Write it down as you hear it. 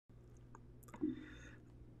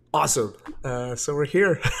Awesome. So we're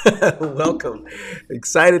here. Welcome.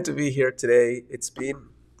 Excited to be here today. It's been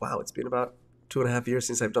about 2.5 years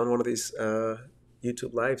since I've done one of these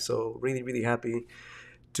YouTube lives. So really, really happy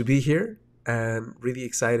to be here and really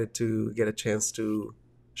excited to get a chance to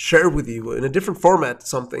share with you in a different format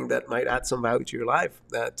something that might add some value to your life.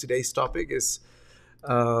 Today's topic is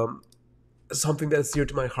um, something that's dear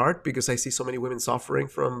to my heart because I see so many women suffering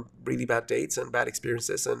from really bad dates and bad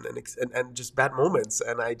experiences and just bad moments,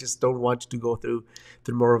 and I just don't want to go through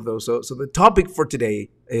more of those. So the topic for today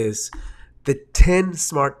is the 10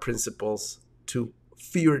 smart principles to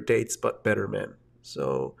fewer dates but better men.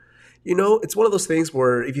 So, it's one of those things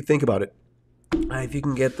where if you think about it, if you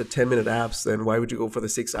can get the 10-minute apps, then why would you go for the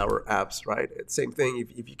 6-hour apps, right? It's same thing.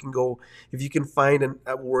 If you can find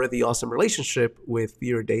a worthy, awesome relationship with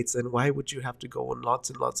fewer dates, then why would you have to go on lots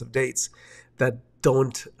and lots of dates that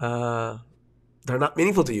they're not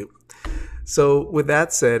meaningful to you? So with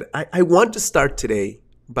that said, I want to start today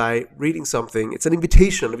by reading something. It's an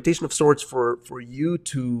invitation of sorts for you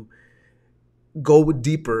to go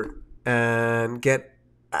deeper and get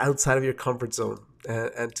outside of your comfort zone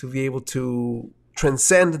and to be able to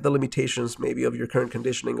transcend the limitations maybe of your current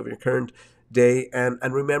conditioning of your current day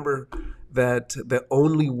and remember that the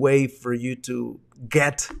only way for you to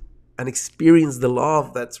get and experience the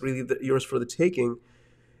love that's really yours for the taking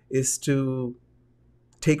is to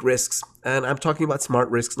take risks. And I'm talking about smart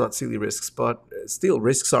risks, not silly risks, but still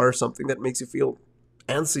risks are something that makes you feel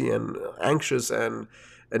antsy and anxious and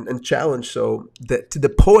challenged. So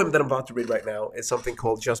the poem that I'm about to read right now is something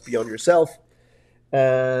called Just Beyond Yourself.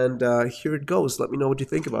 And here it goes. Let me know what you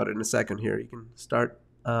think about it in a second here. You can start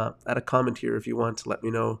at a comment here if you want to let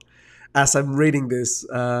me know as I'm reading this.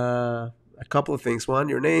 A couple of things. One,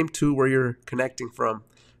 your name. Two, where you're connecting from.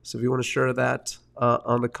 So if you want to share that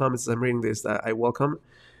on the comments as I'm reading this, that I welcome.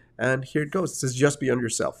 And here it goes. It says, just beyond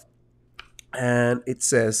yourself. And it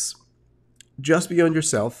says, just beyond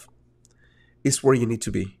yourself is where you need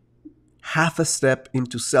to be. Half a step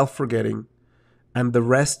into self-forgetting and the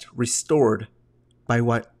rest restored by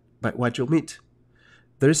what you'll meet.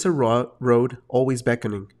 There's a road always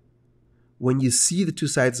beckoning. When you see the two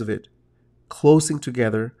sides of it closing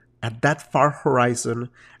together at that far horizon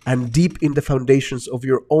and deep in the foundations of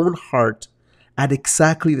your own heart at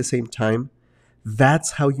exactly the same time,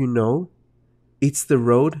 that's how you know it's the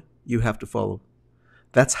road you have to follow.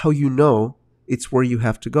 That's how you know it's where you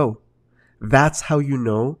have to go. That's how you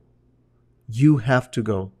know you have to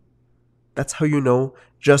go. That's how you know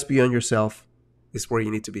just beyond yourself is where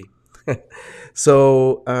you need to be.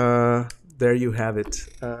 So there you have it.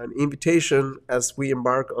 An invitation as we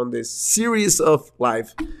embark on this series of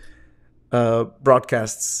live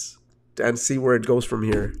broadcasts and see where it goes from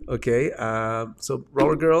here. Okay. So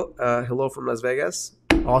Roller Girl, hello from Las Vegas.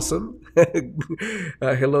 Awesome.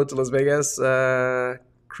 Hello to Las Vegas.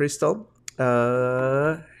 Crystal,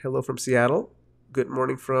 hello from Seattle. Good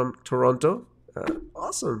morning from Toronto.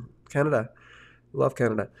 Awesome. Canada. Love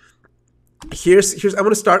Canada. Here's I'm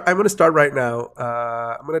gonna start right now.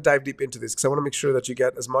 I'm gonna dive deep into this because I want to make sure that you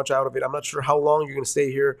get as much out of it. I'm not sure how long you're gonna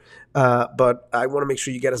stay here, but I want to make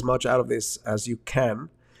sure you get as much out of this as you can.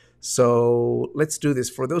 So let's do this.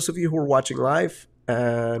 For those of you who are watching live,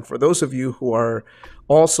 and for those of you who are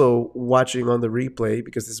also watching on the replay,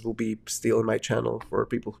 because this will be still in my channel for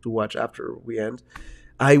people to watch after we end,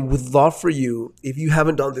 I would love for you, if you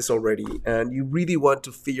haven't done this already and you really want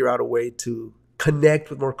to figure out a way to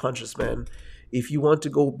connect with more conscious men, if you want to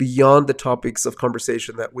go beyond the topics of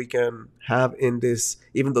conversation that we can have in this,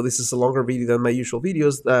 even though this is a longer video than my usual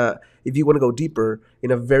videos, if you want to go deeper in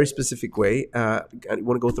a very specific way, and you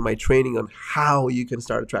want to go through my training on how you can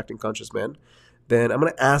start attracting conscious men, then I'm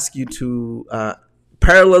going to ask you to,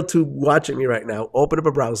 parallel to watching me right now, open up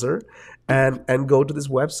a browser and go to this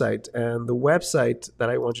website. And the website that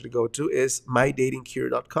I want you to go to is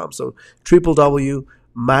mydatingcure.com. So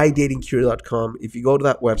www.mydatingcure.com. If you go to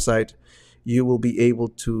that website, you will be able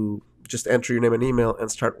to just enter your name and email and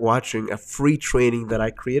start watching a free training that I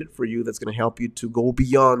created for you that's going to help you to go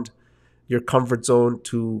beyond your comfort zone,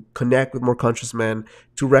 to connect with more conscious men,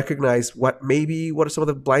 to recognize what are some of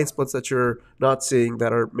the blind spots that you're not seeing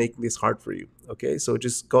that are making this hard for you. Okay, so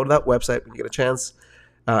just go to that website when you get a chance,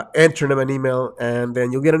 enter them an email, and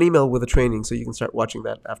then you'll get an email with a training so you can start watching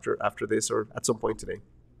that after this or at some point today.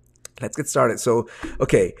 Let's get started. So,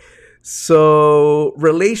 okay. So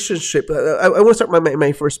relationship, I want to start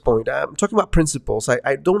my first point. I'm talking about principles.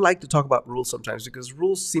 I don't like to talk about rules sometimes because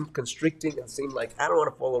rules seem constricting and seem like I don't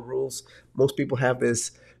want to follow rules. Most people have this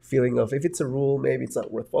feeling of if it's a rule, maybe it's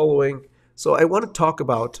not worth following. So I want to talk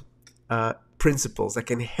about principles that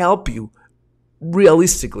can help you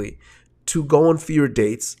realistically to go on fewer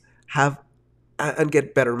dates have and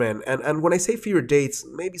get better men. And when I say fewer dates,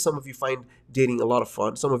 maybe some of you find dating a lot of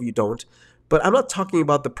fun, some of you don't. But I'm not talking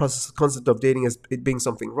about the process concept of dating as it being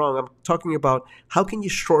something wrong. I'm talking about how can you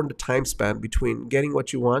shorten the time span between getting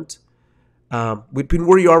what you want, between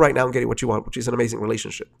where you are right now and getting what you want, which is an amazing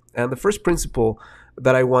relationship. And the first principle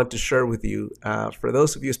that I want to share with you, for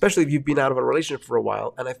those of you, especially if you've been out of a relationship for a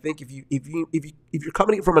while, and I think if you're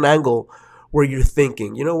coming from an angle where you're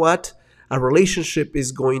thinking, you know what, a relationship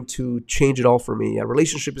is going to change it all for me. A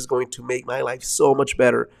relationship is going to make my life so much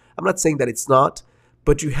better. I'm not saying that it's not,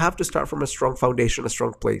 but you have to start from a strong foundation, a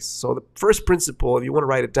strong place. So the first principle, if you want to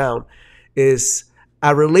write it down, is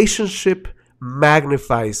a relationship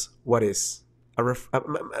magnifies what is. A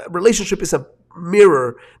relationship is a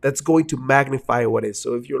mirror that's going to magnify what is.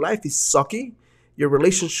 So if your life is sucky, your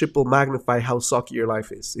relationship will magnify how sucky your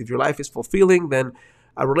life is. If your life is fulfilling, then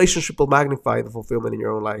a relationship will magnify the fulfillment in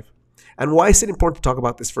your own life. And why is it important to talk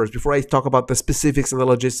about this first before I talk about the specifics and the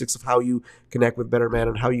logistics of how you connect with better men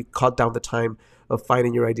and how you cut down the time of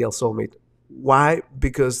finding your ideal soulmate? Why?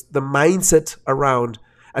 Because the mindset around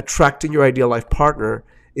attracting your ideal life partner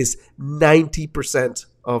is 90%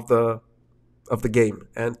 of the game,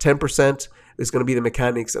 and 10% is going to be the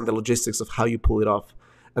mechanics and the logistics of how you pull it off.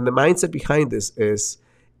 And the mindset behind this is,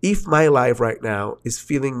 if my life right now is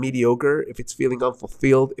feeling mediocre, if it's feeling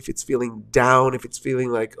unfulfilled, if it's feeling down, if it's feeling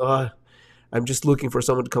like, I'm just looking for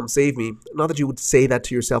someone to come save me. Not that you would say that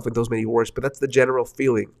to yourself in those many words, but that's the general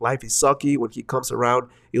feeling. Life is sucky. When he comes around,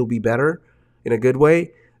 it'll be better in a good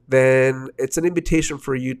way. Then it's an invitation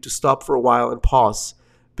for you to stop for a while and pause,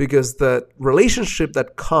 because the relationship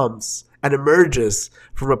that comes and emerges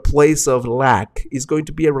from a place of lack is going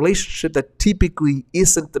to be a relationship that typically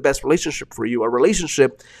isn't the best relationship for you, a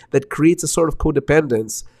relationship that creates a sort of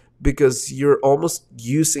codependence because you're almost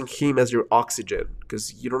using him as your oxygen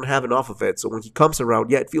because you don't have enough of it. So when he comes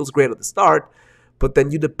around, yeah, it feels great at the start, but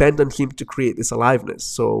then you depend on him to create this aliveness.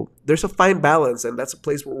 So there's a fine balance, and that's a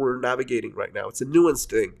place where we're navigating right now. It's a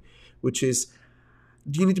nuanced thing, which is,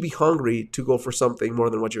 do you need to be hungry to go for something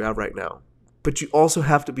more than what you have right now? But you also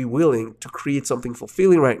have to be willing to create something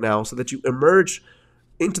fulfilling right now so that you emerge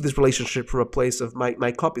into this relationship from a place of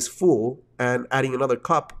my cup is full and adding another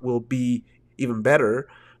cup will be even better,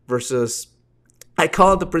 versus, I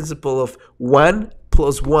call it the principle of 1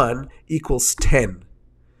 + 1 = 10.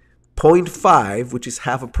 0.5, which is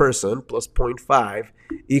half a person, plus 0.5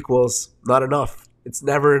 equals not enough. It's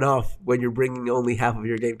never enough when you're bringing only half of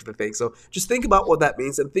your game to the thing. So just think about what that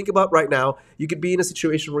means, and think about right now, you could be in a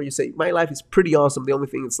situation where you say, my life is pretty awesome. The only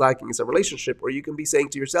thing that's lacking is a relationship. Or you can be saying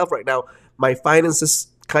to yourself right now, my finances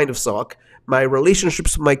kind of suck. My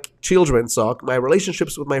relationships with my children suck. My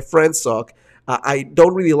relationships with my friends suck. I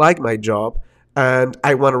don't really like my job, and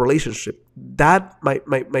I want a relationship. That,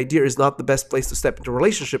 my dear, is not the best place to step into a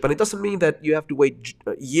relationship. And it doesn't mean that you have to wait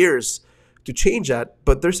years to change that,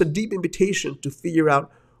 but there's a deep invitation to figure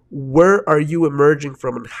out, where are you emerging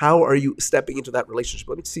from and how are you stepping into that relationship.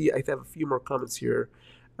 Let me see, I have a few more comments here.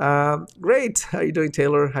 Great. How are you doing,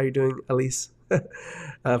 Taylor? How are you doing, Elise?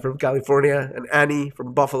 From California, and Annie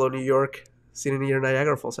from Buffalo, New York, sitting near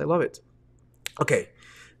Niagara Falls. I love it. Okay,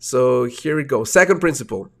 so here we go. Second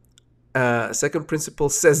principle. Second principle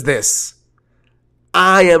says this: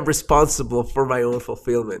 I am responsible for my own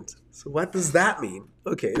fulfillment. So what does that mean?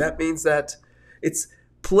 Okay, that means that it's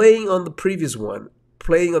playing on the previous one.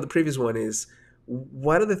 Playing on the previous one is,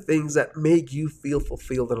 what are the things that make you feel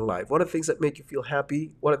fulfilled and alive? What are the things that make you feel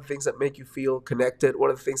happy? What are the things that make you feel connected? What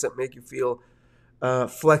are the things that make you feel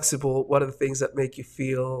flexible? What are the things that make you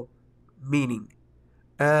feel meaning?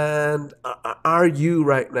 And are you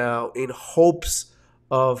right now in hopes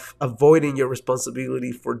of avoiding your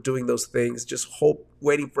responsibility for doing those things, just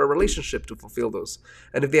waiting for a relationship to fulfill those?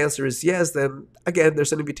 And if the answer is yes, then again,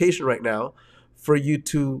 there's an invitation right now for you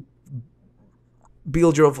to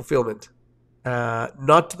build your own fulfillment.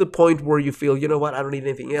 Not to the point where you feel, you know what, I don't need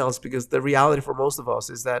anything else, because the reality for most of us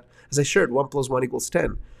is that, as I shared, 1 + 1 =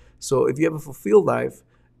 10. So if you have a fulfilled life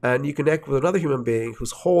and you connect with another human being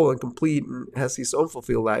who's whole and complete and has his own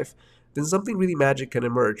fulfilled life, then something really magic can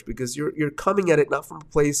emerge, because you're coming at it not from a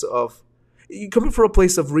place of, you're coming from a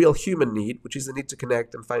place of real human need, which is the need to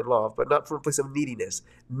connect and find love, but not from a place of neediness.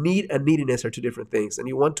 Need and neediness are two different things, and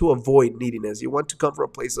you want to avoid neediness. You want to come from a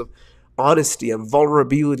place of honesty and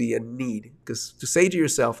vulnerability and need, because to say to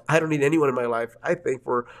yourself, I don't need anyone in my life, I think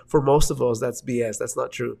for most of us, that's BS. That's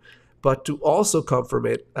not true. But to also come from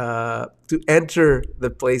it, to enter the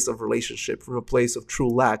place of relationship from a place of true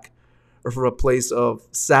lack, or from a place of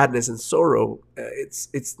sadness and sorrow,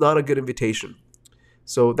 it's not a good invitation.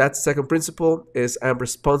 So that's the second principle, is I'm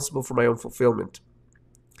responsible for my own fulfillment.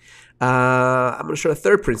 I'm going to share a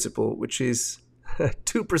third principle, which is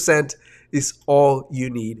 2% is all you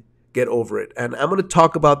need. Get over it. And I'm going to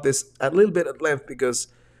talk about this a little bit at length because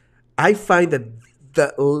I find that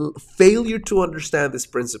the failure to understand this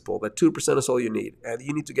principle, that 2% is all you need, and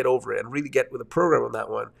you need to get over it and really get with a program on that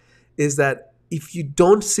one, is that if you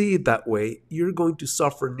don't see it that way, you're going to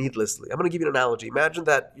suffer needlessly. I'm going to give you an analogy. Imagine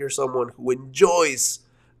that you're someone who enjoys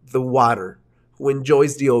the water, who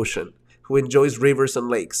enjoys the ocean, who enjoys rivers and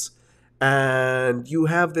lakes. And you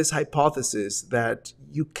have this hypothesis that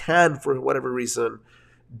you can, for whatever reason,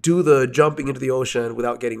 do the jumping into the ocean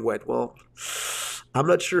without getting wet. Well, I'm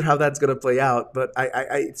not sure how that's going to play out, but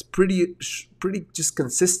it's pretty just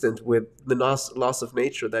consistent with the loss of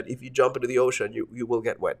nature that if you jump into the ocean, you will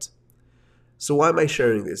get wet. So why am I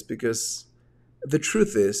sharing this? Because the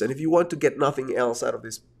truth is, and if you want to get nothing else out of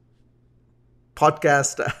this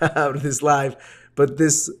podcast, out of this live, but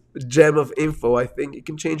this gem of info, I think it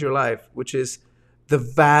can change your life, which is the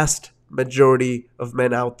vast majority of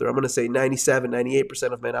men out there. I'm going to say 97,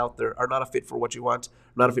 98% of men out there are not a fit for what you want,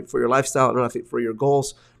 not a fit for your lifestyle, not a fit for your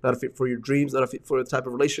goals, not a fit for your dreams, not a fit for the type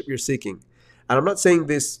of relationship you're seeking. And I'm not saying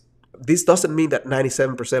this doesn't mean that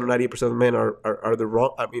 97% or 98% of men are the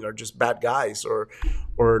wrong, are just bad guys or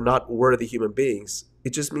not worthy human beings.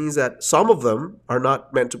 It just means that some of them are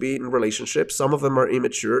not meant to be in relationships. Some of them are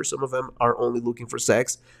immature. Some of them are only looking for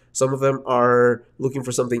sex. Some of them are looking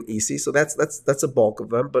for something easy. So that's a bulk of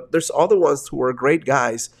them. But there's other ones who are great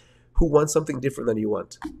guys who want something different than you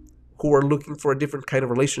want, who are looking for a different kind of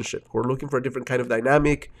relationship, who are looking for a different kind of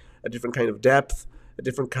dynamic, a different kind of depth, a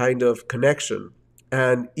different kind of connection.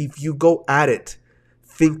 And if you go at it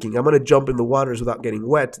thinking, I'm going to jump in the waters without getting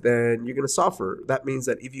wet, then you're going to suffer. That means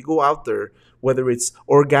that if you go out there, whether it's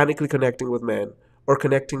organically connecting with men or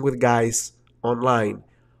connecting with guys online,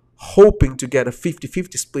 hoping to get a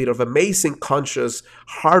 50-50 split of amazing, conscious,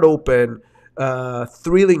 heart open,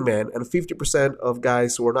 thrilling men and 50% of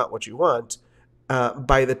guys who are not what you want,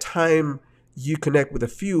 by the time you connect with a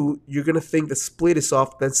few, you're going to think the split is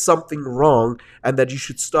off, there's something wrong, and that you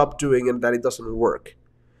should stop doing and that it doesn't work.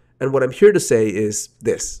 And what I'm here to say is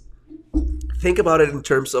this. Think about it in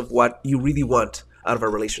terms of what you really want out of a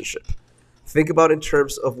relationship. Think about it in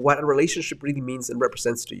terms of what a relationship really means and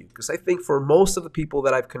represents to you. Because I think for most of the people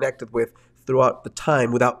that I've connected with throughout the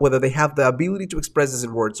time, without whether they have the ability to express this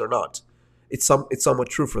in words or not, it's somewhat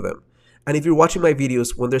true for them. And if you're watching my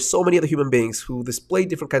videos, when there's so many other human beings who display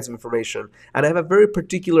different kinds of information, and I have a very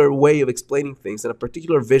particular way of explaining things and a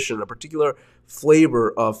particular vision, a particular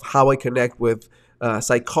flavor of how I connect with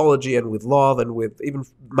psychology and with love and with even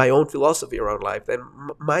my own philosophy around life, then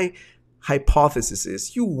my hypothesis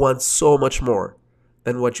is you want so much more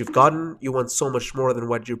than what you've gotten. You want so much more than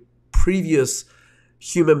what your previous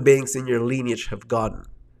human beings in your lineage have gotten.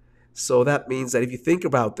 So that means that if you think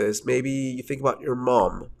about this, maybe you think about your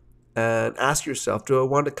mom and ask yourself, do I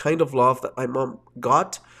want the kind of love that my mom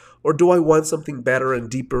got? Or do I want something better and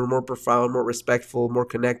deeper, more profound, more respectful, more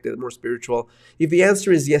connected, more spiritual? If the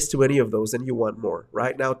answer is yes to any of those, then you want more,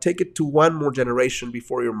 right? Now take it to one more generation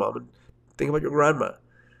before your mom and think about your grandma.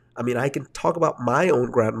 I mean, I can talk about my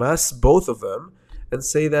own grandmas, both of them, and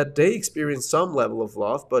say that they experienced some level of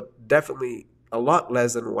love, but definitely a lot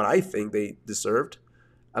less than what I think they deserved,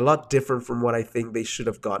 a lot different from what I think they should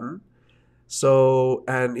have gotten. So,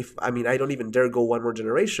 and I don't even dare go one more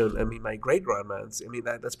generation. I mean, my great grandmas,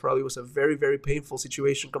 that's probably was a very, very painful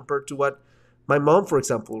situation compared to what my mom, for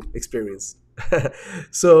example, experienced.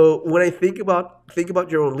 So when I think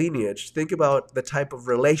about your own lineage, think about the type of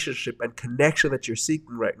relationship and connection that you're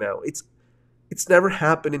seeking right now. It's never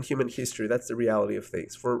happened in human history. That's the reality of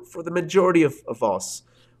things. For the majority of us,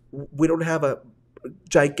 we don't have a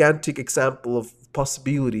gigantic example of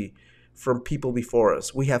possibility from people before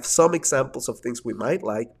us. We have some examples of things we might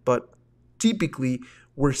like, but typically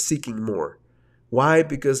we're seeking more. Why?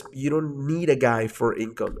 Because you don't need a guy for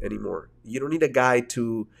income anymore. You don't need a guy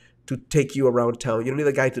to take you around town. You don't need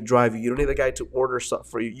a guy to drive you. You don't need a guy to order stuff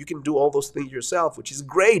for you. You can do all those things yourself, which is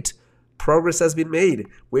great. Progress has been made.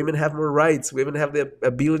 Women have more rights. Women have the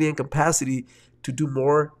ability and capacity to do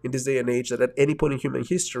more in this day and age that at any point in human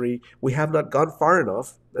history, we have not gone far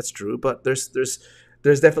enough. That's true, but there's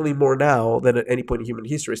definitely more now than at any point in human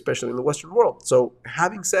history, especially in the Western world. So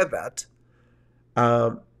having said that,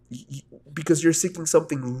 because you're seeking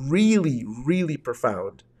something really, really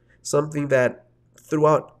profound, something that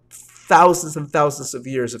throughout thousands and thousands of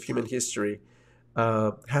years of human history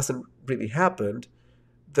hasn't really happened,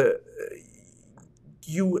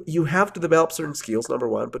 you have to develop certain skills, number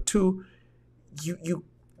one, but two, you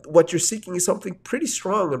what you're seeking is something pretty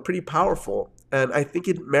strong and pretty powerful, and I think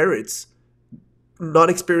it merits not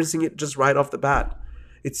experiencing it just right off the bat.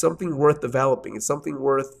 It's something worth developing. It's something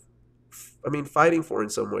worth, fighting for in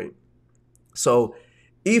some way. So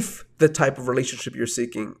if the type of relationship you're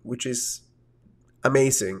seeking, which is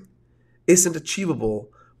amazing, isn't achievable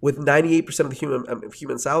with 98% of the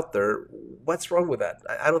humans out there, what's wrong with that?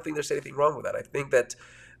 I don't think there's anything wrong with that. I think that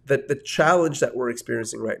the challenge that we're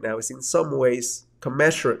experiencing right now is in some ways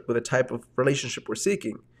commensurate with the type of relationship we're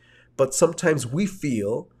seeking. But sometimes we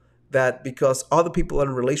feel that because other people are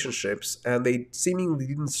in relationships and they seemingly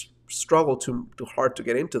didn't struggle too hard to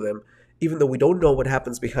get into them, even though we don't know what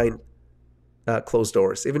happens behind closed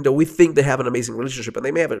doors, even though we think they have an amazing relationship and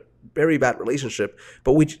they may have a very bad relationship,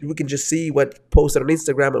 but we can just see what posted on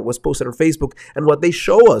Instagram and what's posted on Facebook and what they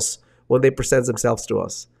show us when they present themselves to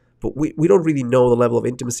us. But we don't really know the level of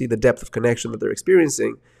intimacy, the depth of connection that they're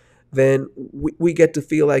experiencing. Then we get to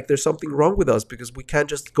feel like there's something wrong with us because we can't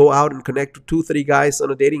just go out and connect to 2-3 guys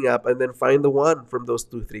on a dating app and then find the one from those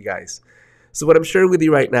 2-3 guys. So what I'm sharing with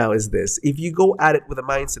you right now is this. If you go at it with a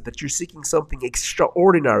mindset that you're seeking something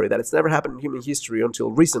extraordinary, that it's never happened in human history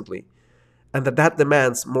until recently, and that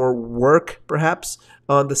demands more work, perhaps,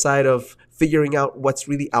 on the side of figuring out what's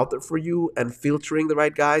really out there for you and filtering the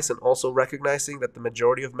right guys and also recognizing that the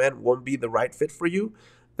majority of men won't be the right fit for you,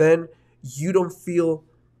 then you don't feel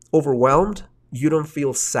overwhelmed. You don't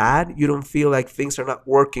feel sad. You don't feel like things are not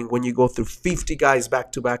working when you go through 50 guys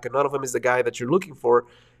back to back and none of them is the guy that you're looking for.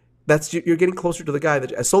 You're getting closer to the guy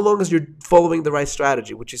that, so long as you're following the right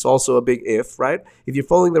strategy, which is also a big if, right? If you're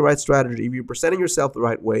following the right strategy, if you're presenting yourself the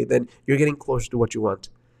right way, then you're getting closer to what you want.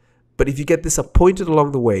 But if you get disappointed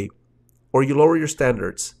along the way, or you lower your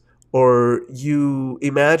standards, or you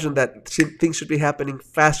imagine that things should be happening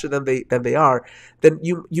faster than they are, then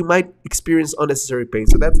you might experience unnecessary pain.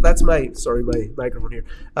 So that's my microphone here.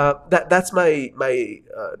 That's my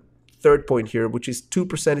third point here, which is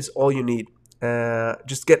 2% is all you need.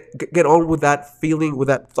 Just get on with that feeling, with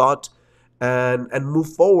that thought, and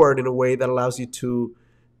move forward in a way that allows you to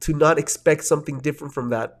not expect something different from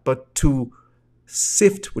that, but to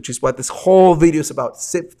sift, which is what this whole video is about.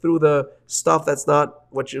 Sift through the stuff that's not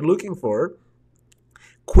what you're looking for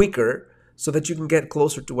quicker so that you can get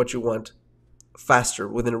closer to what you want faster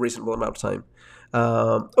within a reasonable amount of time.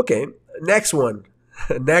 Okay, next one.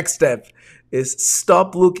 Next step is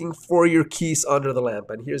stop looking for your keys under the lamp.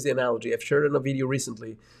 And here's the analogy. I've shared it in a video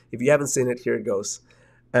recently. If you haven't seen it, here it goes.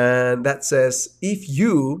 And that says, if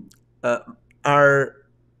you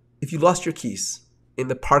lost your keys in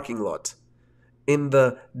the parking lot, in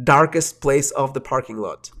the darkest place of the parking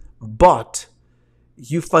lot, but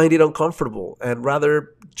you find it uncomfortable and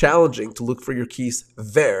rather challenging to look for your keys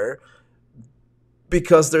there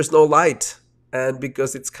because there's no light and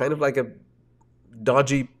because it's kind of like a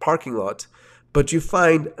dodgy parking lot, but you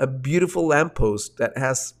find a beautiful lamppost that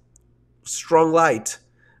has strong light,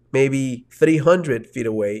 maybe 300 feet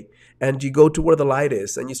away, and you go to where the light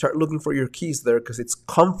is and you start looking for your keys there because it's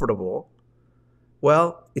comfortable.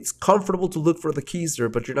 Well, it's comfortable to look for the keys there,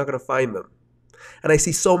 but you're not going to find them. And I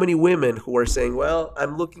see so many women who are saying, well,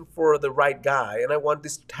 I'm looking for the right guy and I want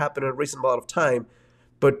this to happen in a reasonable amount of time.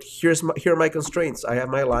 But here are my constraints. I have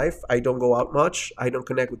my life. I don't go out much. I don't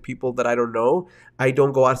connect with people that I don't know. I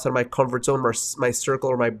don't go outside my comfort zone, my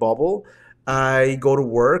circle, or my bubble. I go to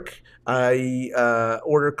work. I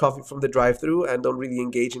order coffee from the drive-thru and don't really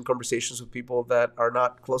engage in conversations with people that are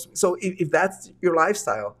not close to me. So if that's your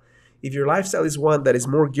lifestyle, if your lifestyle is one that is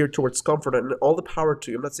more geared towards comfort, and all the power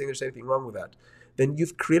to you, I'm not saying there's anything wrong with that, then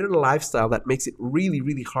you've created a lifestyle that makes it really,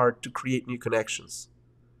 really hard to create new connections.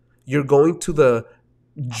 You're going to the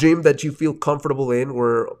gym that you feel comfortable in,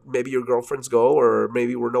 where maybe your girlfriends go, or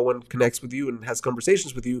maybe where no one connects with you and has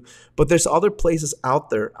conversations with you. But there's other places out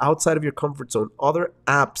there, outside of your comfort zone, other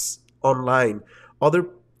apps online, other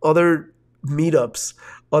meetups,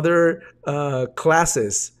 other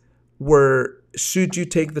classes, where should you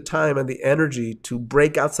take the time and the energy to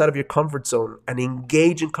break outside of your comfort zone and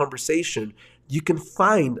engage in conversation, you can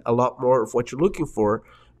find a lot more of what you're looking for.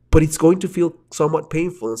 But it's going to feel somewhat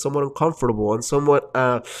painful and somewhat uncomfortable and somewhat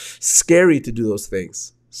scary to do those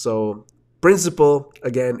things. So principle,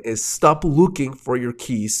 again, is stop looking for your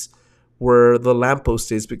keys where the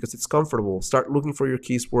lamppost is because it's comfortable. Start looking for your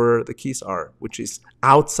keys where the keys are, which is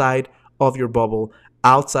outside of your bubble,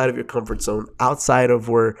 outside of your comfort zone, outside of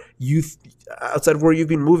where you've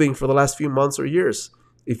been moving for the last few months or years,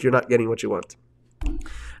 if you're not getting what you want.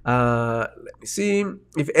 Let me see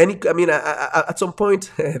if any, at some point,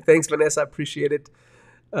 thanks Vanessa, appreciate it.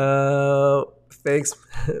 Thanks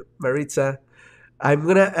Maritza. I'm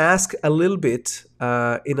going to ask a little bit,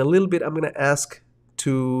 in a little bit, I'm going to ask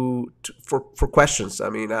for questions.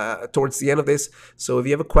 Towards the end of this. So if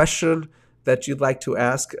you have a question that you'd like to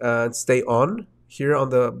ask, stay on here on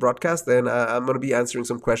the broadcast, then I'm going to be answering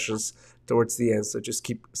some questions towards the end. So just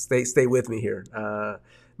stay with me here.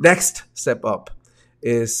 Next step up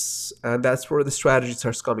is, and that's where the strategy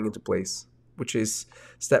starts coming into place, which is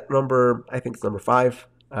step number, I think it's number 5.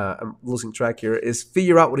 I'm losing track here, is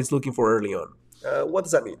figure out what he's looking for early on. What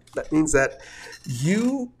does that mean? That means that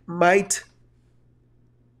you might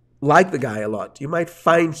like the guy a lot. You might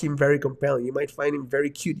find him very compelling. You might find him very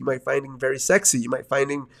cute. You might find him very sexy. You might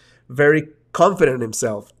find him very confident in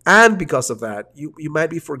himself. And because of that, you might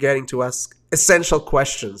be forgetting to ask essential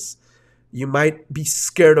questions. You might be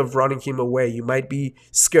scared of running him away. You might be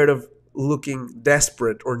scared of looking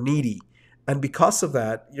desperate or needy. And because of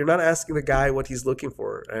that, you're not asking the guy what he's looking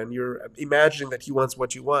for. And you're imagining that he wants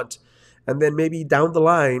what you want. And then maybe down the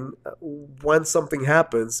line, once something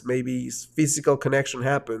happens, maybe physical connection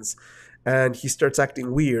happens, and he starts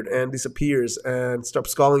acting weird and disappears and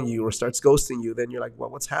stops calling you or starts ghosting you, then you're like,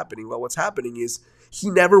 well, what's happening? Well, what's happening is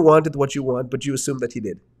he never wanted what you want, but you assume that he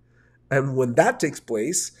did. And when that takes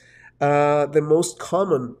place, the most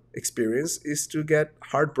common experience is to get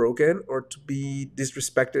heartbroken or to be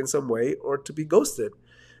disrespected in some way or to be ghosted.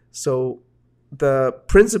 So the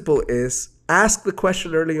principle is ask the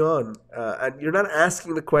question early on. And you're not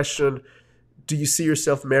asking the question, do you see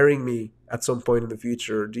yourself marrying me at some point in the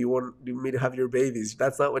future? Do you want me to have your babies?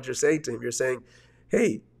 That's not what you're saying to him. You're saying,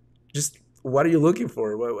 hey, just what are you looking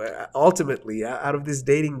for? Ultimately, out of this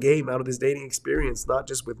dating game, out of this dating experience, not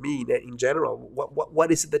just with me, in general,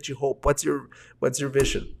 what is it that you hope? What's your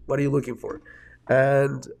vision? What are you looking for?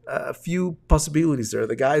 And a few possibilities there.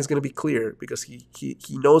 The guy is going to be clear because he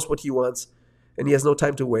knows what he wants and he has no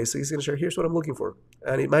time to waste. So he's going to share, here's what I'm looking for.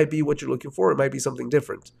 And it might be what you're looking for. It might be something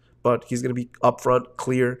different. But he's going to be upfront,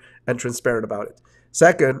 clear, and transparent about it.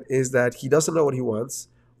 Second is that he doesn't know what he wants,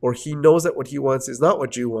 or he knows that what he wants is not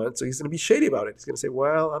what you want. So he's going to be shady about it. He's going to say,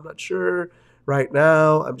 well, I'm not sure right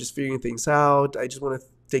now. I'm just figuring things out. I just want to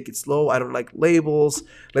take it slow. I don't like labels.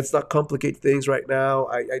 Let's not complicate things right now.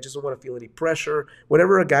 I just don't want to feel any pressure.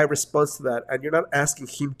 Whenever a guy responds to that, and you're not asking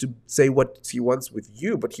him to say what he wants with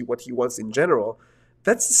you, but what he wants in general,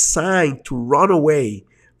 that's a sign to run away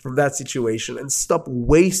from that situation and stop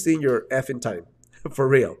wasting your effing time. For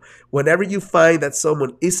real. Whenever you find that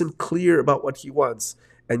someone isn't clear about what he wants,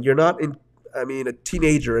 and you're not a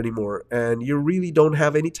teenager anymore, and you really don't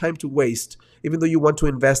have any time to waste, even though you want to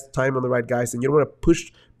invest time on the right guys, and you don't want to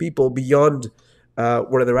push people beyond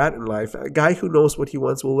where they're at in life, a guy who knows what he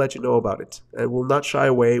wants will let you know about it, and will not shy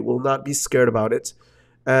away, will not be scared about it,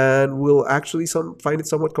 and will actually find it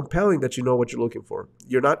somewhat compelling that you know what you're looking for.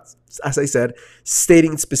 You're not, as I said,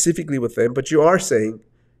 stating it specifically with them, but you are saying,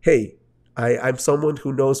 hey, I'm someone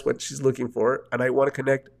who knows what she's looking for, and I want to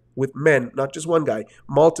connect with men, not just one guy,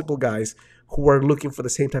 multiple guys who are looking for the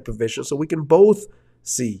same type of vision, so we can both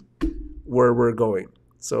see where we're going.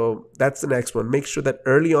 So that's the next one. Make sure that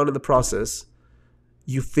early on in the process,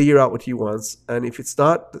 you figure out what he wants. And if it's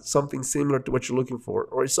not something similar to what you're looking for,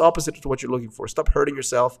 or it's opposite to what you're looking for, stop hurting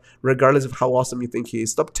yourself regardless of how awesome you think he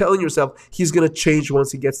is. Stop telling yourself he's going to change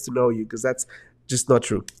once he gets to know you, because that's just not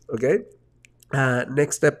true. Okay?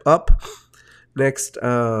 Next step up. Next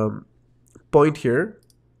point here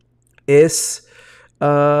is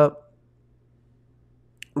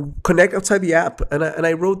connect outside the app. And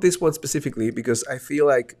I wrote this one specifically because I feel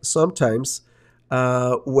like sometimes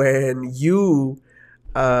when you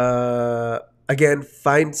again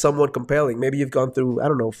find someone compelling, maybe you've gone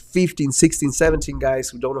through 15, 16, 17 guys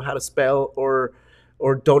who don't know how to spell or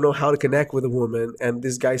don't know how to connect with a woman, and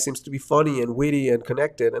this guy seems to be funny and witty and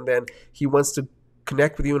connected, and then he wants to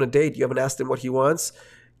connect with you on a date. You haven't asked him what he wants.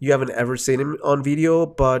 You haven't ever seen him on video,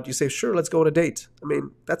 but you say, sure, let's go on a date. I mean,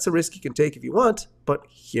 that's a risk you can take if you want, but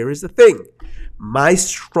here is the thing. My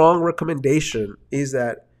strong recommendation is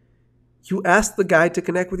that you ask the guy to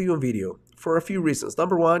connect with you on video for a few reasons.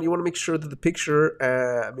 Number one, you want to make sure that the picture,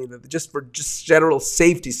 just for general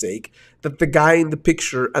safety's sake, that the guy in the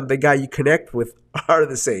picture and the guy you connect with are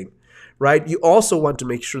the same, right? You also want to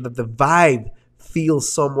make sure that the vibe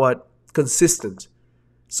feels somewhat consistent.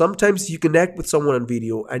 Sometimes you connect with someone on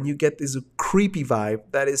video and you get this creepy vibe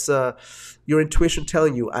that is your intuition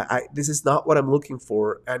telling you, this is not what I'm looking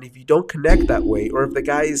for. And if you don't connect that way, or if the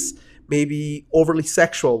guy is maybe overly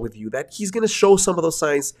sexual with you, that he's going to show some of those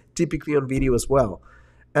signs typically on video as well.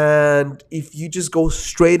 And if you just go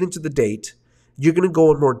straight into the date, you're going to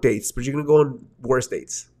go on more dates, but you're going to go on worse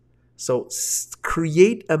dates. So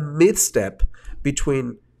create a mid-step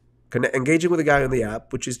between engaging with a guy on the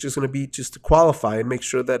app, which is just going to be just to qualify and make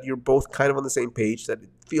sure that you're both kind of on the same page, that it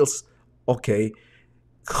feels okay.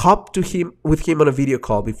 Hop with him on a video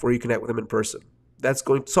call before you connect with him in person.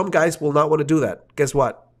 Some guys will not want to do that. Guess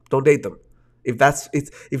what? Don't date them.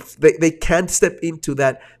 If they can't step into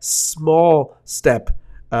that small step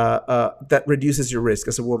that reduces your risk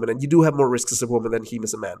as a woman, and you do have more risk as a woman than him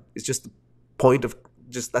as a man. It's just the point of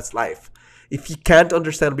just that's life. If he can't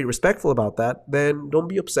understand and be respectful about that, then don't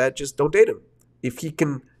be upset. Just don't date him. If he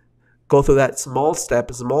can go through that small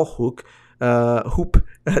step, a small hoop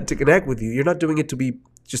to connect with you, you're not doing it to be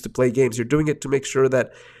just to play games. You're doing it to make sure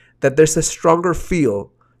that there's a stronger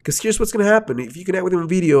feel. Because here's what's going to happen. If you connect with him in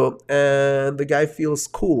video and the guy feels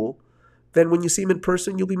cool, then when you see him in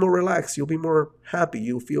person, you'll be more relaxed. You'll be more happy.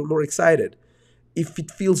 You'll feel more excited. If it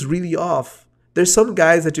feels really off, there's some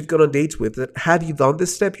guys that you've gone on dates with that had you done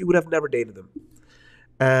this step, you would have never dated them.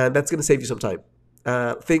 And that's going to save you some time.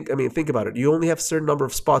 Think about it. You only have a certain number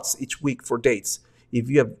of spots each week for dates. If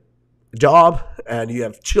you have a job and you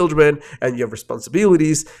have children and you have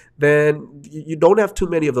responsibilities, then you don't have too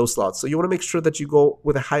many of those slots. So you want to make sure that you go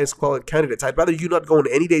with the highest quality candidates. I'd rather you not go on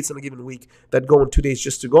any dates in a given week than go on 2 days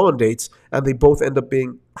just to go on dates and they both end up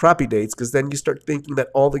being crappy dates, because then you start thinking that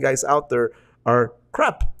all the guys out there are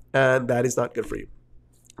crap, and that is not good for you.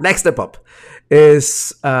 Next step up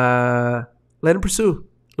is let him pursue.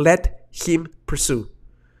 Let him pursue.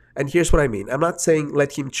 And here's what I mean. I'm not saying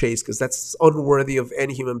let him chase, because that's unworthy of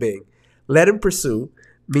any human being. Let him pursue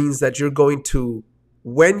means that you're going to,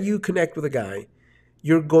 when you connect with a guy,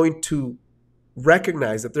 you're going to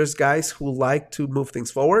recognize that there's guys who like to move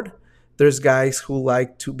things forward. There's guys who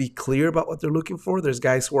like to be clear about what they're looking for. There's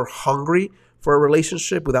guys who are hungry for a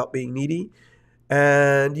relationship without being needy.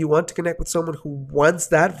 And you want to connect with someone who wants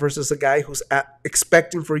that versus a guy who's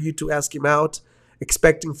expecting for you to ask him out,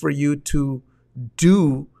 expecting for you to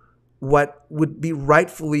do what would be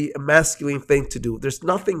rightfully a masculine thing to do. There's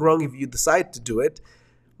nothing wrong if you decide to do it.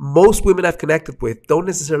 Most women I've connected with don't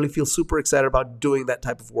necessarily feel super excited about doing that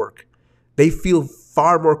type of work. They feel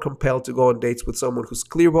far more compelled to go on dates with someone who's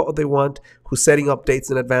clear about what they want, who's setting up dates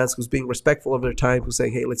in advance, who's being respectful of their time, who's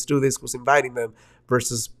saying, hey, let's do this, who's inviting them,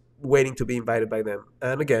 versus waiting to be invited by them.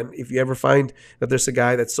 And again, if you ever find that there's a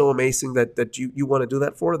guy that's so amazing that you want to do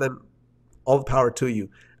that for, then all the power to you.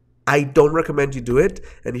 I don't recommend you do it,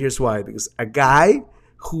 and here's why. Because a guy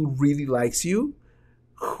who really likes you,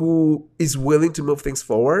 who is willing to move things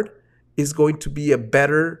forward, is going to be a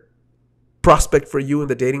better prospect for you in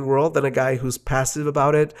the dating world than a guy who's passive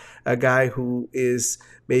about it, a guy who is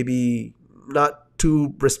maybe not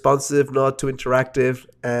too responsive, not too interactive,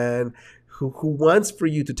 and who wants for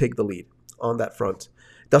you to take the lead on that front.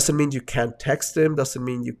 Doesn't mean you can't text him, doesn't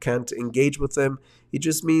mean you can't engage with him. It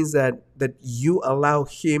just means that you allow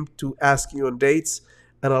him to ask you on dates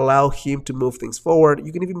and allow him to move things forward.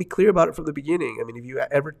 You can even be clear about it from the beginning. I mean, if you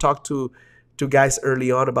ever talk to guys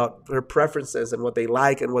early on about their preferences and what they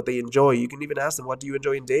like and what they enjoy, you can even ask them, what do you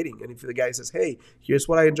enjoy in dating? And if the guy says, hey, here's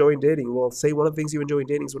what I enjoy in dating, well, say one of the things you enjoy in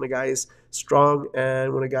dating is when a guy is strong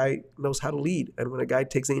and when a guy knows how to lead and when a guy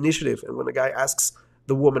takes the initiative and when a guy asks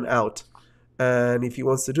the woman out. And if he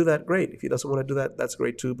wants to do that, great. If he doesn't want to do that, that's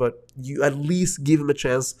great too. But you at least give him a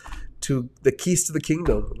chance to the keys to the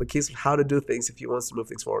kingdom, the keys of how to do things if he wants to move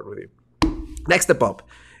things forward with you. Next step up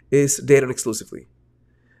is date him exclusively.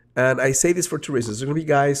 And I say this for two reasons. There are going to be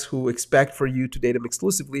guys who expect for you to date him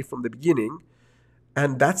exclusively from the beginning.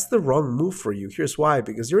 And that's the wrong move for you. Here's why.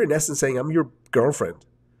 Because you're in essence saying, I'm your girlfriend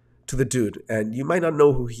to the dude. And you might not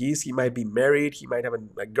know who he is. He might be married. He might have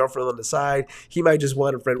a girlfriend on the side. He might just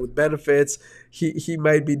want a friend with benefits. He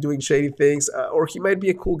might be doing shady things. Or he might be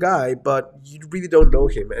a cool guy, but you really don't know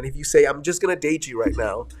him. And if you say, I'm just going to date you right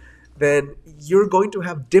now, then you're going to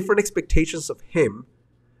have different expectations of him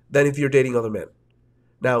than if you're dating other men.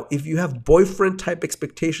 Now, if you have boyfriend-type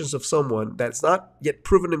expectations of someone that's not yet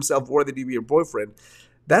proven himself worthy to be your boyfriend,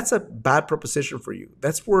 that's a bad proposition for you.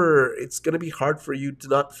 That's where it's going to be hard for you to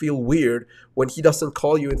not feel weird when he doesn't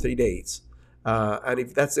call you in 3 days. And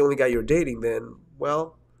if that's the only guy you're dating, then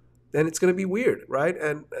it's going to be weird, right?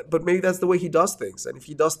 But maybe that's the way he does things. And if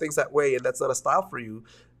he does things that way and that's not a style for you,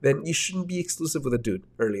 then you shouldn't be exclusive with a dude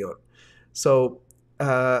early on. So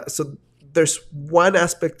there's one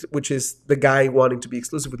aspect, which is the guy wanting to be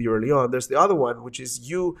exclusive with you early on. There's the other one, which is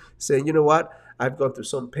you saying, you know what? I've gone through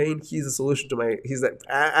some pain. He's the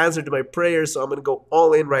answer to my prayers. So I'm going to go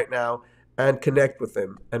all in right now and connect with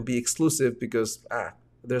him and be exclusive because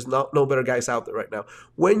there's no better guys out there right now.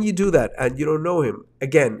 When you do that and you don't know him,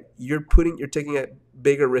 again, you're taking a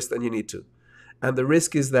bigger risk than you need to. And the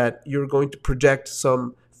risk is that you're going to project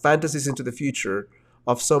some fantasies into the future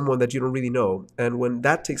of someone that you don't really know. And when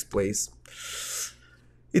that takes place,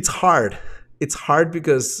 it's hard. It's hard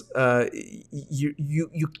because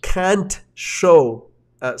you can't show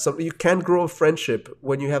something. You can't grow a friendship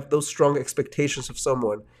when you have those strong expectations of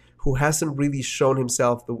someone who hasn't really shown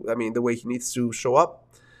himself the way he needs to show up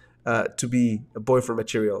to be a boyfriend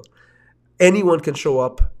material. Anyone can show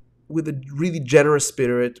up with a really generous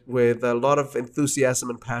spirit, with a lot of enthusiasm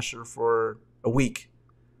and passion for a week,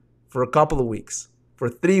 for a couple of weeks, for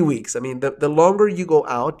 3 weeks. I mean, the longer you go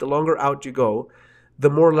out, the longer out you go, the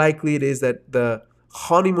more likely it is that the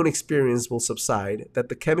honeymoon experience will subside, that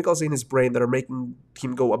the chemicals in his brain that are making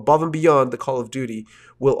him go above and beyond the Call of Duty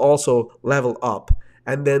will also level up.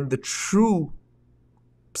 And then the true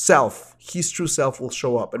self, his true self will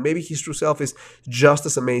show up. And maybe his true self is just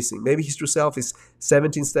as amazing. Maybe his true self is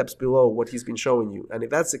 17 steps below what he's been showing you. And if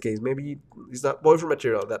that's the case, maybe he's not boyfriend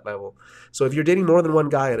material at that level. So if you're dating more than one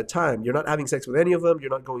guy at a time, you're not having sex with any of them, you're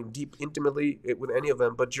not going deep intimately with any of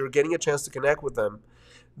them, but you're getting a chance to connect with them,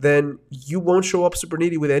 then you won't show up super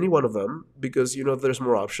needy with any one of them because you know there's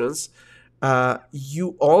more options.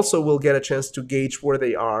 You also will get a chance to gauge where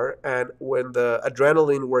they are, and when the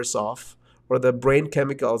adrenaline wears off, or the brain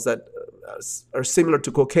chemicals that are similar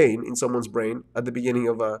to cocaine in someone's brain at the beginning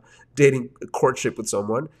of a dating courtship with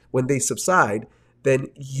someone, when they subside, then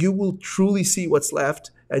you will truly see what's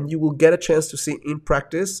left, and you will get a chance to see in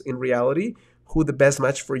practice, in reality, who the best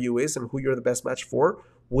match for you is and who you're the best match for,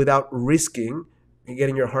 without risking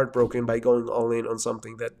getting your heart broken by going all in on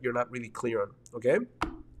something that you're not really clear on. Okay?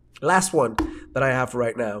 Last one that I have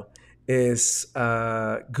right now is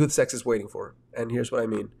good sex is waiting for. And here's what I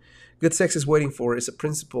mean. Good sex is waiting for is a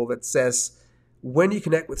principle that says when you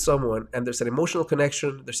connect with someone and there's an emotional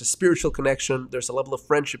connection, there's a spiritual connection, there's a level of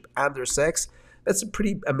friendship, and there's sex, that's a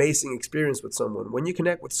pretty amazing experience with someone. When you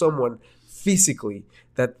connect with someone physically,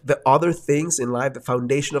 that the other things in life, the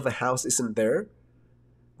foundation of the house isn't there,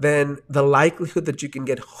 then the likelihood that you can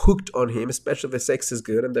get hooked on him, especially if the sex is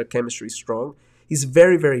good and their chemistry is strong, is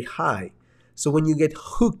very, very high. So when you get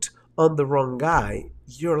hooked on the wrong guy,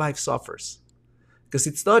 your life suffers. Because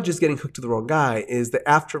it's not just getting hooked to the wrong guy, it's the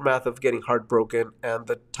aftermath of getting heartbroken and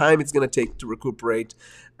the time it's going to take to recuperate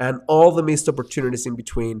and all the missed opportunities in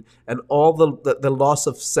between and all the loss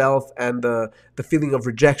of self and the feeling of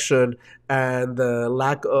rejection and the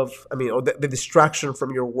lack of, or the distraction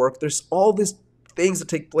from your work. There's all these things that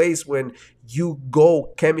take place when you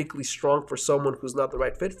go chemically strong for someone who's not the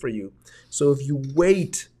right fit for you. So if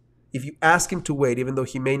you ask him to wait, even though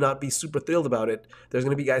he may not be super thrilled about it, there's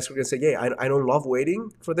going to be guys who are going to say, yeah, I don't love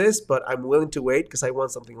waiting for this, but I'm willing to wait because I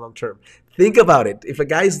want something long term. Think about it. If a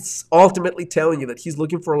guy's ultimately telling you that he's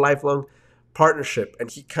looking for a lifelong partnership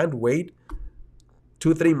and he can't wait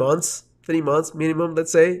 3 months minimum,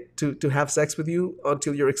 let's say, to have sex with you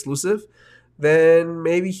until you're exclusive, then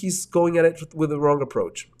maybe he's going at it with the wrong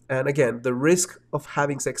approach. And again, the risk of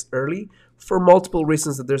having sex early, for multiple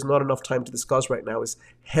reasons that there's not enough time to discuss right now, is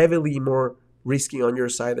heavily more risky on your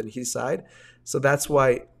side than his side. So that's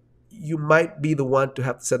why you might be the one to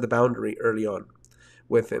have to set the boundary early on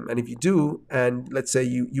with him. And if you do, and let's say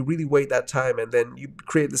you really wait that time and then you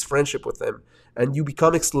create this friendship with him and you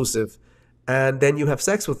become exclusive and then you have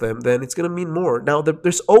sex with them, then it's going to mean more. Now,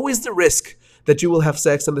 there's always the risk that you will have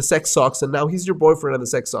sex and the sex sucks and now he's your boyfriend and the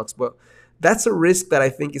sex sucks. But that's a risk that I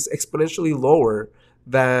think is exponentially lower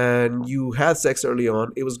than you had sex early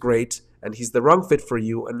on. It was great and he's the wrong fit for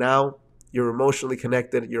you. And now you're emotionally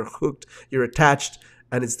connected, you're hooked, you're attached,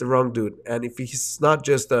 and it's the wrong dude. And if he's not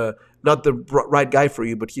just not the right guy for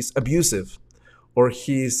you, but he's abusive, or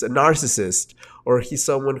he's a narcissist, or he's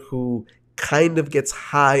someone who kind of gets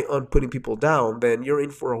high on putting people down, then you're in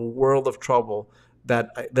for a world of trouble.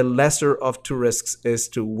 That the lesser of two risks is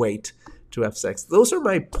to wait to have sex. Those are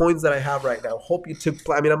my points that I have right now. Hope you took.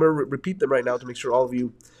 I'm going to repeat them right now to make sure all of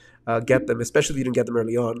you get them, especially if you didn't get them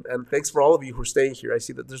early on. And thanks for all of you who are staying here. I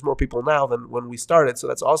see that there's more people now than when we started, so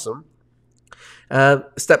that's awesome.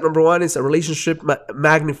 Step number 1 is a relationship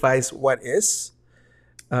magnifies what is.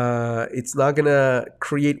 It's not going to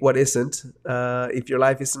create what isn't. If your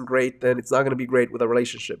life isn't great, then it's not going to be great with a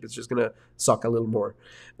relationship. It's just going to suck a little more.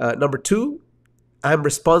 Number 2, I'm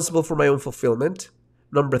responsible for my own fulfillment.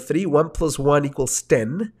 Number 3, 1 + 1 =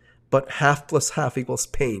 10, but half + half equals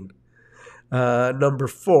pain. Number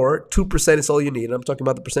 4, 2% is all you need. I'm talking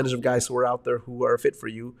about the percentage of guys who are out there who are fit for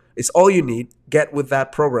you. It's all you need. Get with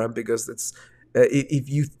that program because it's if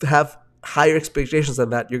you have higher expectations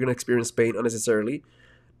than that, you're going to experience pain unnecessarily.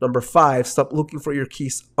 Number 5, stop looking for your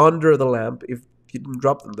keys under the lamp if you didn't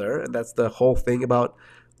drop them there. And that's the whole thing about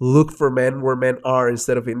look for men where men are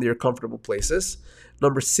instead of in their comfortable places.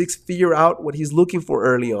 Number 6, figure out what he's looking for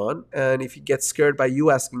early on. And if he gets scared by you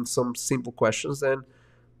asking some simple questions, then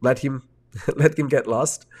let him get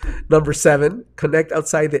lost. Number 7, connect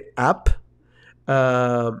outside the app.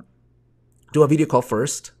 Do a video call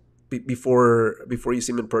first. before you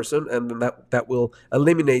see him in person, and then that will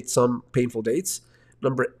eliminate some painful dates.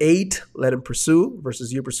 Number 8, let him pursue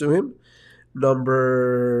versus you pursue him.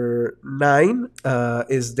 Number 9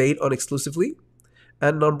 is date unexclusively,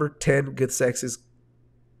 and number 10, good sex is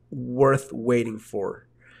worth waiting for.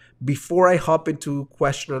 Before I hop into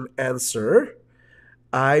question and answer,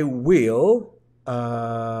 I will.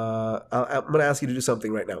 I'm going to ask you to do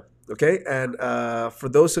something right now, okay? And for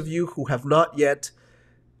those of you who have not yet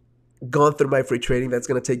gone through my free training, that's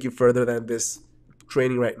going to take you further than this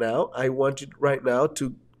training right now. I want you right now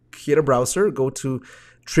to hit a browser, go to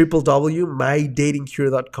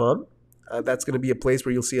www.mydatingcure.com. That's going to be a place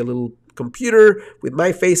where you'll see a little computer with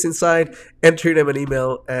my face inside. Enter them an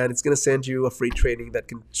email, and it's going to send you a free training that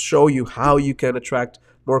can show you how you can attract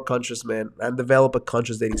more conscious men and develop a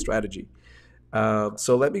conscious dating strategy.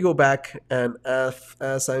 So let me go back, and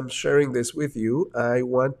as I'm sharing this with you, I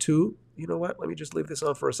want to, you know what, let me just leave this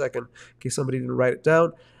on for a second in case somebody didn't write it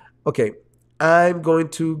down. Okay, I'm going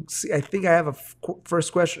to see, I think I have a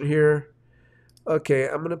first question here. Okay,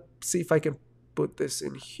 I'm going to see if I can put this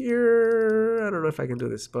in here. I don't know if I can do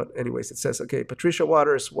this, but anyways, it says, okay, Patricia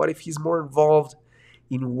Waters, what if he's more involved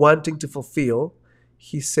in wanting to fulfill?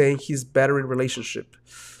 He's saying he's better in relationship.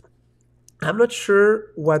 I'm not sure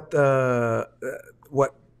what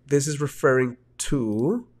this is referring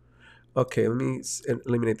to. Okay, let me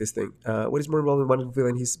eliminate this thing. What is more involved in wanting to fulfill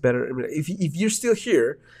and he's better? If you're still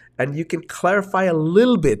here and you can clarify a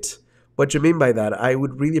little bit what you mean by that, I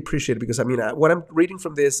would really appreciate it, because I mean, what I'm reading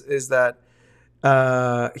from this is that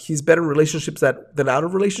he's better in relationships than out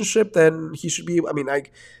of relationship. Then he should be. I mean,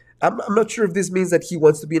 I'm not sure if this means that he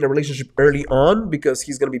wants to be in a relationship early on because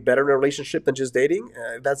he's going to be better in a relationship than just dating.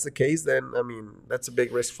 If that's the case, then I mean, that's a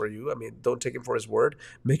big risk for you. I mean, don't take him for his word.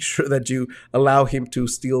 Make sure that you allow him to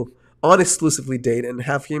still unexclusively date and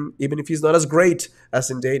have him, even if he's not as great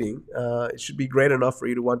as in dating, it should be great enough for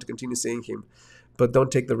you to want to continue seeing him. But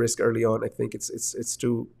don't take the risk early on. I think it's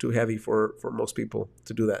too heavy for most people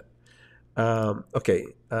to do that. Okay,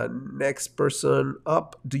 next person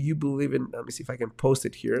up. Do you believe in, let me see if I can post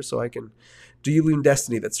it here so I can, do you believe in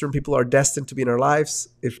destiny, that certain people are destined to be in our lives?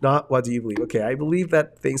 If not, what do you believe? Okay, I believe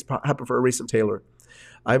that things happen for a reason, Taylor.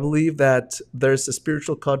 I believe that there's a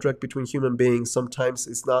spiritual contract between human beings. Sometimes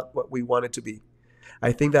it's not what we want it to be.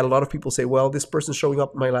 I think that a lot of people say, well, this person's showing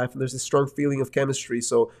up in my life and there's this strong feeling of chemistry,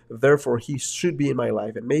 so therefore he should be in my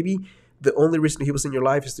life. And maybe the only reason he was in your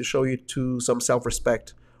life is to show you to some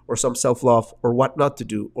self-respect or some self-love, or what not to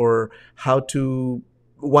do, or how to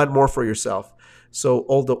want more for yourself. So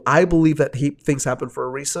although I believe that things happen for a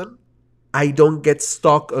reason, I don't get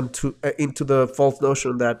stuck into the false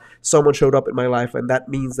notion that someone showed up in my life and that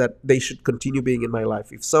means that they should continue being in my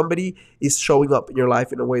life. If somebody is showing up in your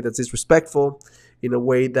life in a way that's disrespectful, in a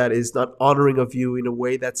way that is not honoring of you, in a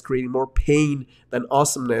way that's creating more pain than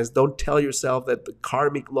awesomeness, don't tell yourself that the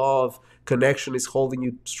karmic law of connection is holding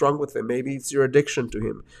you strong with him. Maybe it's your addiction to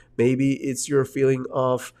him. Maybe it's your feeling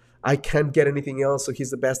of, I can't get anything else, so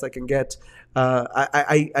he's the best I can get.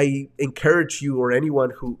 I encourage you, or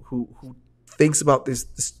anyone who thinks about this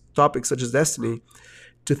topic such as destiny,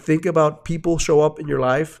 to think about people show up in your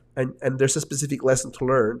life and there's a specific lesson to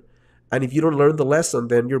learn. And if you don't learn the lesson,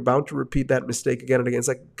 then you're bound to repeat that mistake again and again. It's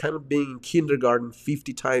like kind of being in kindergarten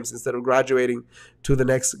 50 times instead of graduating to the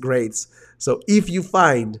next grades. So if you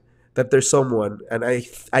find that there's someone, and I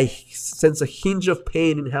sense a hinge of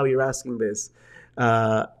pain in how you're asking this,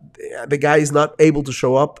 the guy is not able to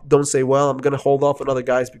show up, don't say, well, I'm going to hold off on other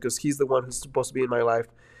guys because he's the one who's supposed to be in my life.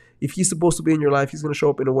 If he's supposed to be in your life, he's going to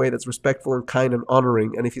show up in a way that's respectful and kind and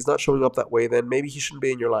honoring. And if he's not showing up that way, then maybe he shouldn't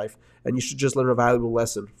be in your life. And you should just learn a valuable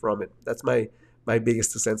lesson from it. That's my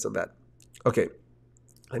biggest sense on that. Okay.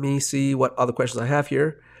 Let me see what other questions I have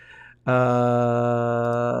here.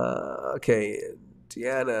 Okay.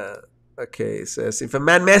 Diana. Okay. Says, if a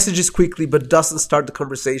man messages quickly but doesn't start the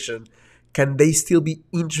conversation, can they still be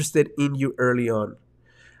interested in you early on?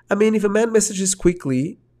 I mean, if a man messages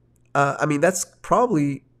quickly, that's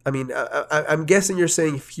probably... I'm guessing you're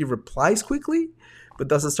saying if he replies quickly but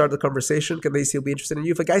doesn't start the conversation, can they still be interested in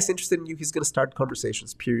you? If a guy's interested in you, he's going to start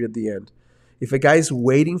conversations, period, the end. If a guy's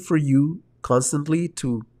waiting for you constantly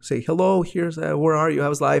to say, hello, here's, where are you,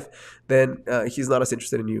 how's life, then he's not as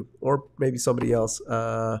interested in you, or maybe somebody else.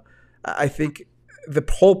 I think the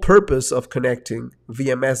whole purpose of connecting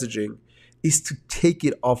via messaging is to take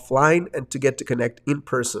it offline and to get to connect in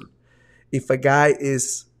person. If a guy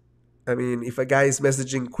is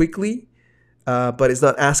messaging quickly, but is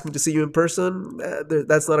not asking to see you in person,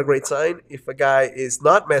 that's not a great sign. If a guy is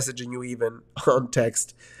not messaging you even on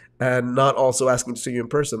text and not also asking to see you in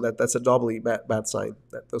person, that's a doubly bad sign.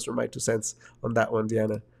 Those are my 2 cents on that one,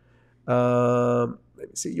 Diana. Let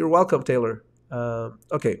me see. You're welcome, Taylor.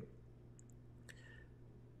 Okay.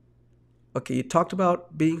 Okay, you talked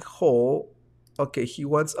about being whole. Okay, he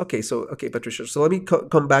wants. Okay, so okay, Patricia. So let me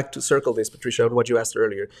come back to circle this, Patricia, on what you asked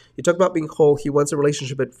earlier. You talked about being whole. He wants a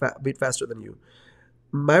relationship a bit faster than you.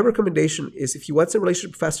 My recommendation is if he wants a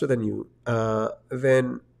relationship faster than you,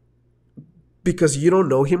 then because you don't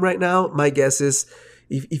know him right now, my guess is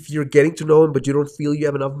if you're getting to know him but you don't feel you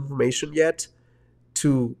have enough information yet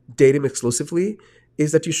to date him exclusively,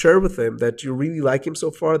 is that you share with him that you really like him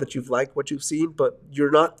so far, that you've liked what you've seen, but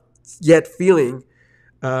you're not yet feeling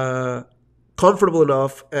uh, comfortable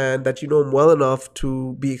enough and that you know him well enough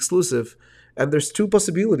to be exclusive. And there's two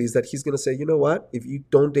possibilities that he's going to say, you know what, if you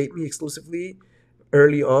don't date me exclusively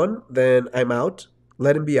early on, then I'm out.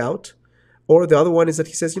 Let him be out. Or the other one is that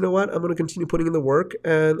he says, you know what, I'm going to continue putting in the work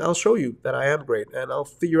and I'll show you that I am great. And I'll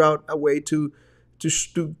figure out a way to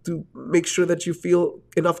make sure that you feel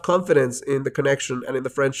enough confidence in the connection and in the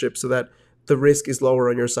friendship so that the risk is lower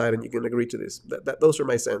on your side and you can agree to this. Those are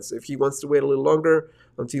my sense. If he wants to wait a little longer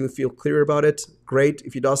until you feel clear about it, great.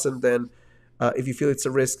 If he doesn't, then if you feel it's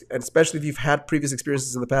a risk, and especially if you've had previous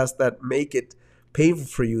experiences in the past that make it painful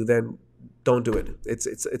for you, then don't do it.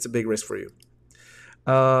 It's a big risk for you.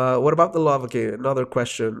 What about the love? Okay, another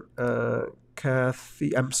question.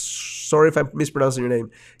 Kathy, I'm sorry if I'm mispronouncing your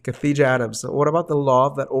name. Kathija Adams. What about the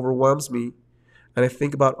love that overwhelms me and I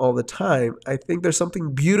think about all the time? I think there's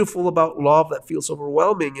something beautiful about love that feels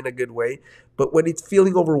overwhelming in a good way. But when it's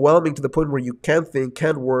feeling overwhelming to the point where you can't think,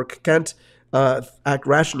 can't work, can't act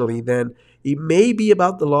rationally, then it may be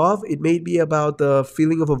about the love. It may be about the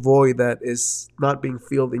feeling of a void that is not being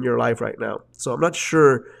filled in your life right now. So I'm not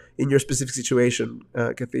sure in your specific situation,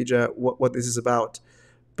 Kathija, what this is about.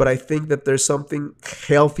 But I think that there's something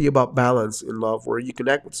healthy about balance in love where you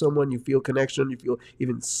connect with someone, you feel connection, you feel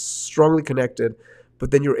even strongly connected,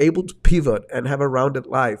 but then you're able to pivot and have a rounded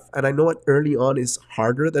life. And I know it early on is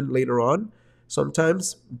harder than later on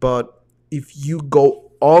sometimes, but if you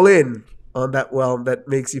go all in on that whelm that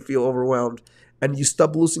makes you feel overwhelmed and you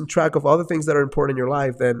stop losing track of other things that are important in your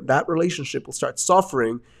life, then that relationship will start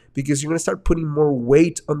suffering because you're going to start putting more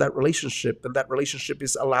weight on that relationship and that relationship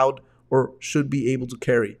is allowed or should be able to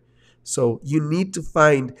carry. So you need to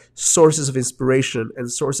find sources of inspiration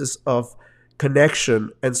and sources of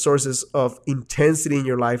connection and sources of intensity in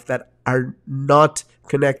your life that are not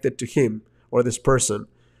connected to him or this person.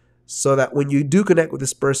 So that when you do connect with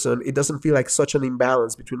this person, it doesn't feel like such an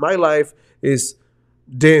imbalance between my life is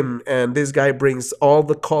dim and this guy brings all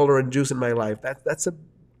the color and juice in my life. That's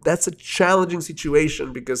a challenging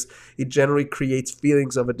situation because it generally creates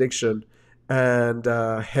feelings of addiction and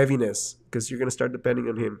heaviness because you're gonna start depending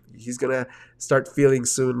on him. He's gonna start feeling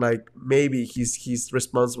soon like maybe he's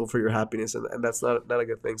responsible for your happiness, and that's not a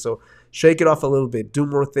good thing. So shake it off a little bit. Do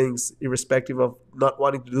more things, irrespective of not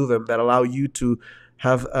wanting to do them, that allow you to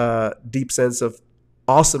have a deep sense of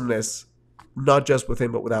awesomeness, not just with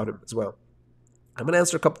him but without him as well. I'm gonna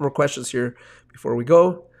answer a couple more questions here before we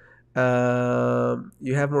go.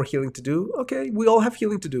 You have more healing to do. Okay, we all have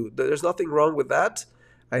healing to do. There's nothing wrong with that.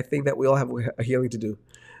 I think that we all have a healing to do.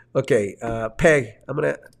 Okay, Peg, I'm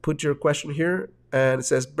going to put your question here. And it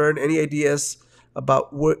says, Bern, any ideas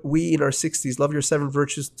about what we in our 60s love your seven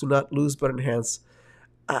virtues to not lose but enhance?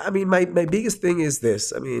 I mean, my biggest thing is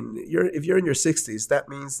this. I mean, if you're in your 60s, that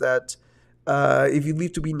means that if you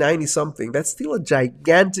live to be 90 something, that's still a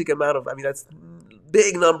gigantic amount of, I mean, that's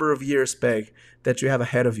big number of years, Peg, that you have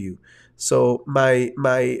ahead of you. So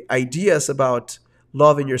my ideas about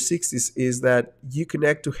love in your 60s is that you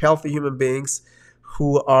connect to healthy human beings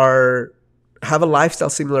who are have a lifestyle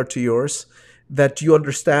similar to yours, that you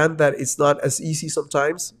understand that it's not as easy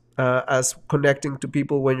sometimes as connecting to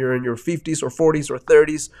people when you're in your 50s or 40s or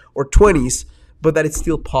 30s or 20s, but that it's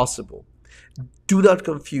still possible. Do not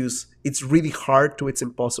confuse it's really hard to it's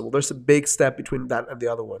impossible. There's a big step between that and the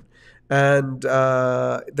other one. And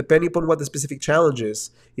depending upon what the specific challenge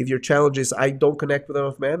is, if your challenge is I don't connect with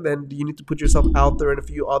enough men, then you need to put yourself out there in a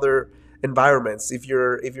few other environments. If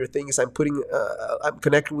your thing is I'm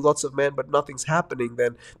connecting with lots of men but nothing's happening,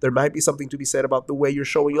 then there might be something to be said about the way you're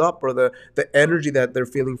showing up or the energy that they're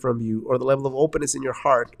feeling from you or the level of openness in your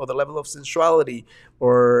heart or the level of sensuality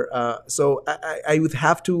or so I would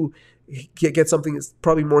have to get something that's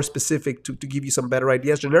probably more specific to give you some better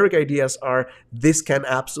ideas. Generic ideas are this can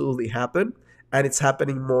absolutely happen, and it's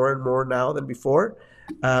happening more and more now than before.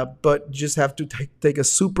 But you just have to take a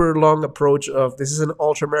super long approach of this is an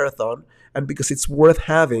ultra marathon, and because it's worth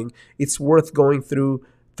having, it's worth going through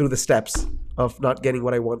the steps of not getting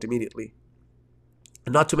what I want immediately.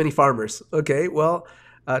 And not too many farmers. Okay, well,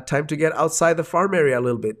 time to get outside the farm area a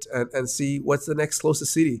little bit and see what's the next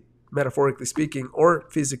closest city. metaphorically speaking or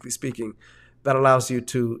physically speaking, that allows you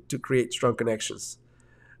to create strong connections.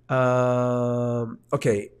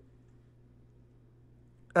 Okay.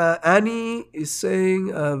 Annie is saying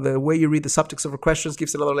the way you read the subtext of her questions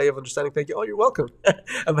gives another layer of understanding. Thank you. Oh, you're welcome.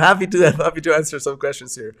 I'm happy to answer some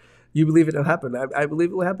questions here. You believe it'll happen? I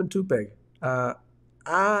believe it will happen too, Peg.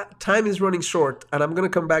 Time is running short, and I'm gonna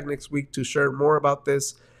come back next week to share more about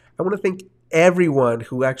this. I want to thank everyone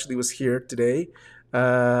who actually was here today.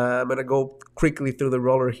 I'm gonna go quickly through the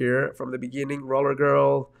roller here from the beginning. Roller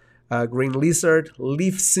Girl, Green Lizard,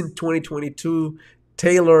 Leafs in 2022,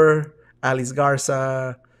 Taylor, Alice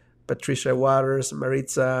Garza, Patricia Waters,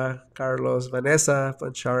 Maritza, Carlos, Vanessa,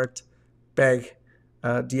 Blanchard, Peg,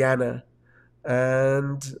 Diana,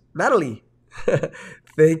 and Natalie.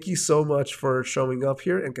 Thank you so much for showing up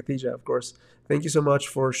here, and Khadija, of course. Thank you so much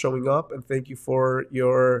for showing up, and thank you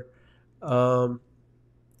um,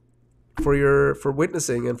 for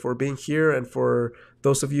witnessing and for being here, and for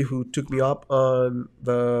those of you who took me up on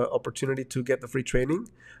the opportunity to get the free training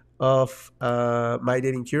of My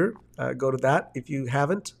Dating Cure. Go to that if you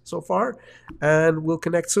haven't so far, and we'll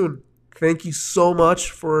connect soon. Thank you so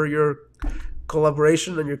much for your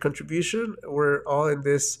collaboration and your contribution. We're all in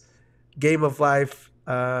this game of life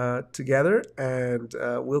together, and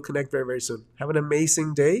we'll connect very, very soon. Have an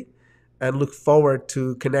amazing day, and look forward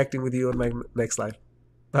to connecting with you on my next live.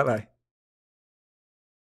 Bye bye.